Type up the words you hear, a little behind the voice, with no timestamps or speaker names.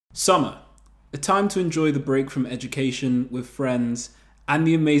Summer, a time to enjoy the break from education with friends and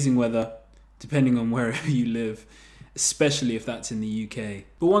the amazing weather, depending on wherever you live, especially if that's in the UK.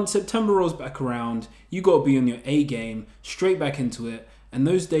 But once September rolls back around, you gotta be on your A game, straight back into it, and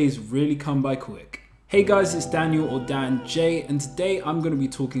those days really come by quick. Hey guys, it's Daniel or Dan J, and today I'm going to be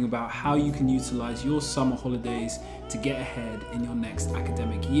talking about how you can utilize your summer holidays to get ahead in your next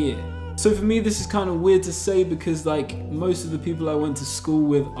academic year. So for me, this is kind of weird to say because most of the people I went to school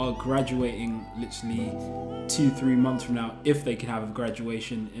with are graduating literally 2-3 months from now, if they can have a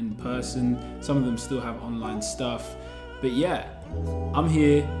graduation in person. Some of them still have online stuff. But yeah, I'm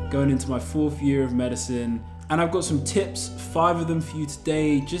here going into my 4th year of medicine, and I've got some tips, 5 of them for you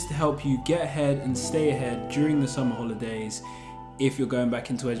today, just to help you get ahead and stay ahead during the summer holidays if you're going back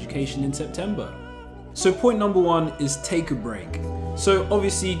into education in September. So point number 1 is take a break. So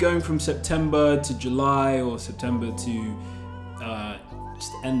obviously going from September to July or September to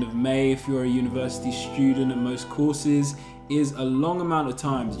just end of May if you're a university student at most courses is a long amount of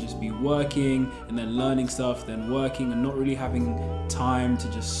time to just be working and then learning stuff, then working and not really having time to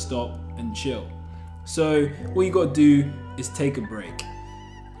just stop and chill. So what you got to do is take a break.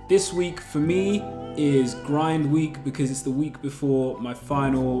 This week for me is grind week because it's the week before my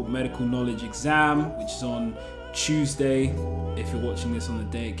final medical knowledge exam, which is on Tuesday if you're watching this on the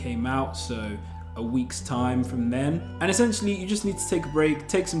day it came out, so a week's time from then. And essentially you just need to take a break,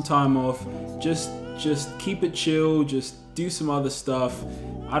 take some time off, just keep it chill, just do some other stuff.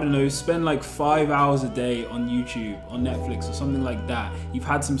 I don't know, spend like 5 hours a day on YouTube, on Netflix or something like that. You've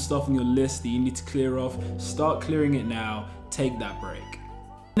had some stuff on your list that you need to clear off, start clearing it now, take that break.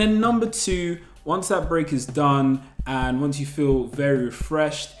 And then number 2, once that break is done and once you feel very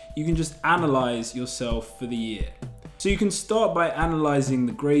refreshed, you can just analyze yourself for the year. So you can start by analyzing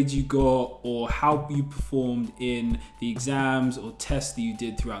the grades you got or how you performed in the exams or tests that you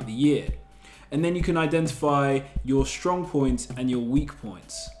did throughout the year. And then you can identify your strong points and your weak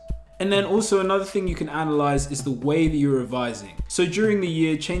points. And then also another thing you can analyze is the way that you're revising. So during the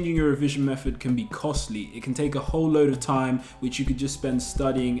year, changing your revision method can be costly. It can take a whole load of time, which you could just spend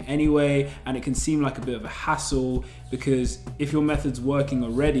studying anyway, and it can seem like a bit of a hassle because if your method's working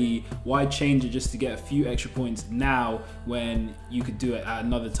already, why change it just to get a few extra points now when you could do it at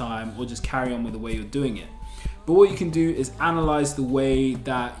another time or just carry on with the way you're doing it. But what you can do is analyze the way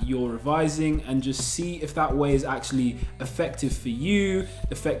that you're revising and just see if that way is actually effective for you,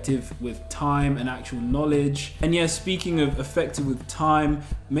 effective with time and actual knowledge. And yeah, speaking of effective with time,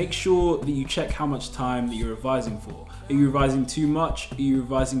 make sure that you check how much time that you're revising for. Are you revising too much? Are you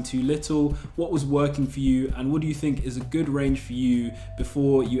revising too little? What was working for you? And what do you think is a good range for you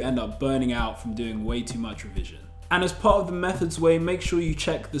before you end up burning out from doing way too much revision? And as part of the methods way, make sure you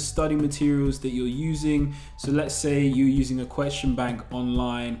check the study materials that you're using. So let's say you're using a question bank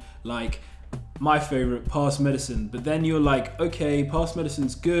online, like my favorite, Past Medicine, but then you're like, okay, Past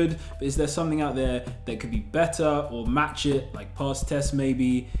Medicine's good, but is there something out there that could be better or match it, like Past Tests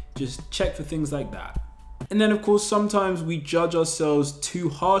maybe? Just check for things like that. And then of course, sometimes we judge ourselves too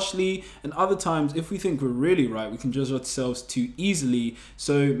harshly, and other times, if we think we're really right, we can judge ourselves too easily.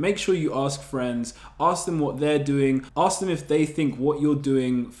 So make sure you ask friends, ask them what they're doing, ask them if they think what you're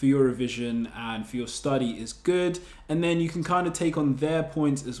doing for your revision and for your study is good, and then you can kind of take on their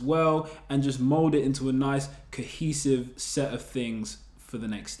points as well and just mold it into a nice cohesive set of things for the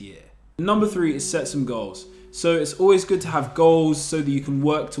next year. Number 3 is set some goals. So it's always good to have goals so that you can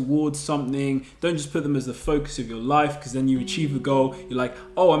work towards something. Don't just put them as the focus of your life, because then you achieve a goal, you're like,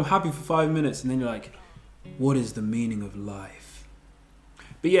 oh, I'm happy for 5 minutes, and then you're like, what is the meaning of life?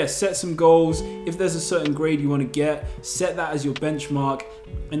 But yeah, set some goals. If there's a certain grade you want to get, set that as your benchmark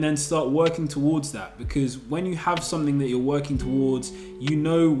and then start working towards that, because when you have something that you're working towards, you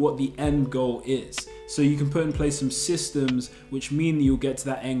know what the end goal is. So you can put in place some systems which mean that you'll get to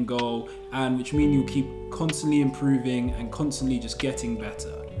that end goal and which mean you'll keep constantly improving and constantly just getting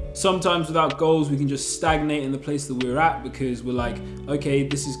better. Sometimes without goals, we can just stagnate in the place that we're at because we're like, okay,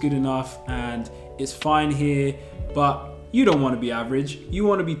 this is good enough and it's fine here, but you don't want to be average, you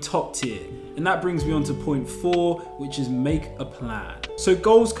want to be top tier. And that brings me on to point 4, which is make a plan. So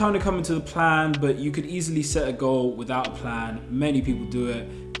goals kind of come into the plan, but you could easily set a goal without a plan. Many people do it,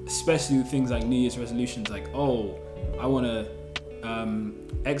 especially with things like New Year's resolutions, like, oh, I want to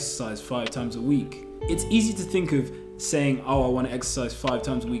exercise 5 times a week. It's easy to think of saying, oh, I want to exercise 5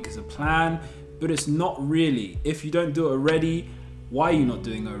 times a week as a plan, but it's not really. If you don't do it already, why are you not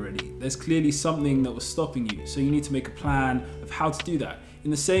doing it already? There's clearly something that was stopping you. So you need to make a plan of how to do that.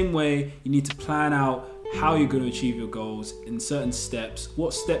 In the same way, you need to plan out how you're going to achieve your goals in certain steps.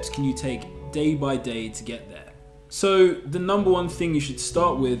 What steps can you take day by day to get there? So the number one thing you should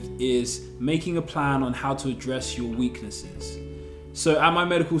start with is making a plan on how to address your weaknesses. So at my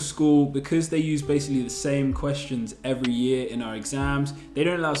medical school, because they use basically the same questions every year in our exams, they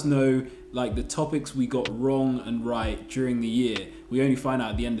don't let us know like the topics we got wrong and right during the year. We only find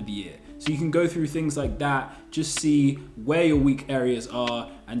out at the end of the year. So you can go through things like that, just see where your weak areas are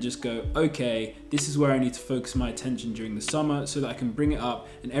and just go, okay, this is where I need to focus my attention during the summer so that I can bring it up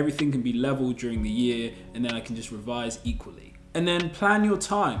and everything can be level during the year, and then I can just revise equally. And then plan your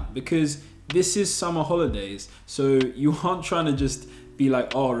time, because this is summer holidays, so you aren't trying to just be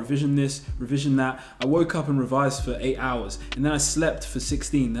like, oh, revision this, revision that. I woke up and revised for 8 hours, and then I slept for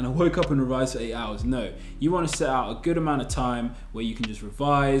 16, then I woke up and revised for 8 hours. No, you want to set out a good amount of time where you can just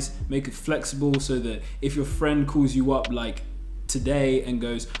revise, make it flexible so that if your friend calls you up like today and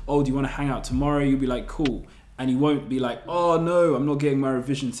goes, oh, do you want to hang out tomorrow? You'll be like, cool. And you won't be like, oh no, I'm not getting my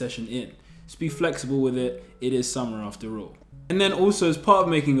revision session in. Just be flexible with it. It is summer after all. And then also, as part of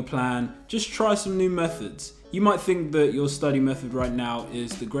making a plan, just try some new methods. You might think that your study method right now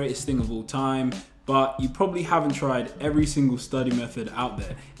is the greatest thing of all time, but you probably haven't tried every single study method out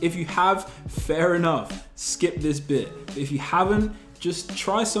there. If you have, fair enough, skip this bit. But if you haven't, just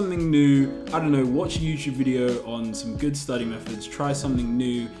try something new. I don't know, watch a YouTube video on some good study methods, try something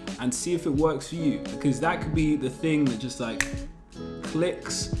new and see if it works for you, because that could be the thing that just like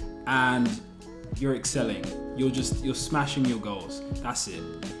clicks and you're excelling. You're smashing your goals. That's it.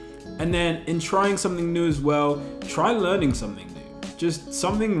 And then in trying something new as well, try learning something new. Just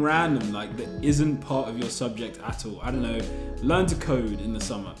something random like that isn't part of your subject at all. I don't know, learn to code in the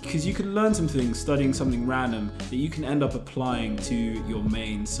summer, because you can learn some things studying something random that you can end up applying to your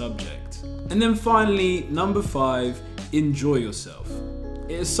main subject. And then finally, number 5, enjoy yourself.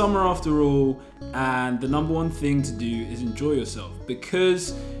 It is summer after all, and the number one thing to do is enjoy yourself,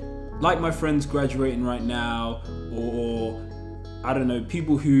 because like my friends graduating right now, or I don't know,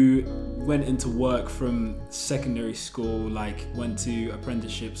 people who went into work from secondary school, like went to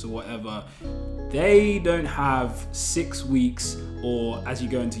apprenticeships or whatever, they don't have 6 weeks, or as you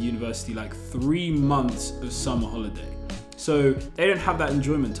go into university, like 3 months of summer holiday. So they don't have that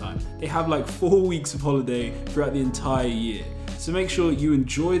enjoyment time. They have like 4 weeks of holiday throughout the entire year. So make sure you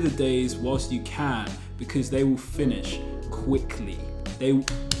enjoy the days whilst you can, because they will finish quickly.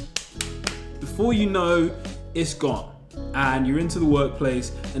 Before you know, it's gone. And you're into the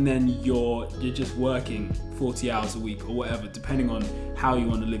workplace, and then you're just working 40 hours a week or whatever, depending on how you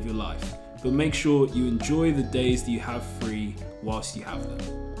want to live your life. But make sure you enjoy the days that you have free whilst you have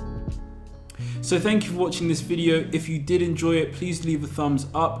them. So thank you for watching this video. If you did enjoy it, please leave a thumbs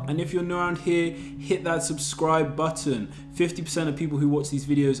up. And if you're new around here, hit that subscribe button. 50% of people who watch these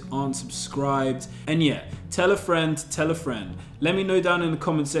videos aren't subscribed. And yeah, tell a friend, tell a friend. Let me know down in the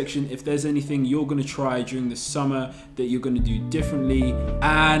comment section if there's anything you're gonna try during the summer that you're gonna do differently.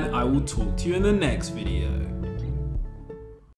 And I will talk to you in the next video.